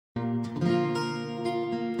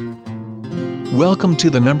Welcome to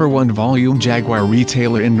the #1 volume Jaguar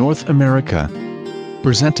retailer in North America.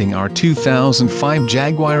 Presenting our 2005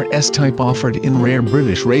 Jaguar S-Type, offered in rare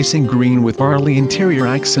British racing green with barley interior.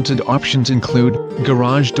 Accented options include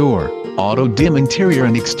garage door, auto-dim interior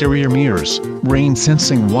and exterior mirrors,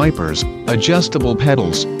 rain-sensing wipers, adjustable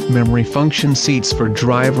pedals, memory function seats for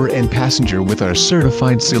driver and passenger. With our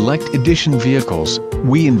certified select edition vehicles,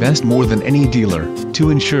 we invest more than any dealer to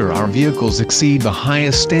ensure our vehicles exceed the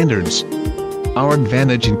highest standards. Our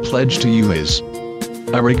advantage and pledge to you is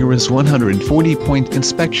a rigorous 140-point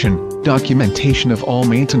inspection, documentation of all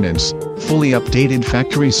maintenance, fully updated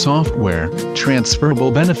factory software, transferable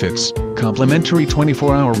benefits, complimentary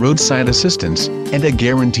 24-hour roadside assistance, and a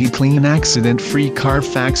guaranteed clean accident-free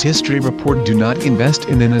Carfax history report. Do not invest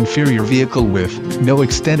in an inferior vehicle with no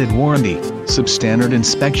extended warranty, substandard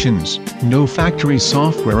inspections, no factory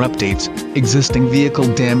software updates, existing vehicle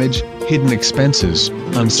damage, hidden expenses,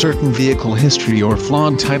 uncertain vehicle history, or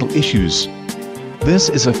flawed title issues. This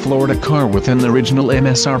is a Florida car with an original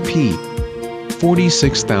MSRP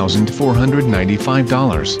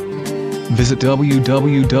 $46,495. Visit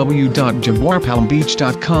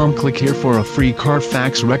www.jaguarpalmbeach.com. Click here for a free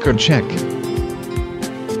Carfax record check.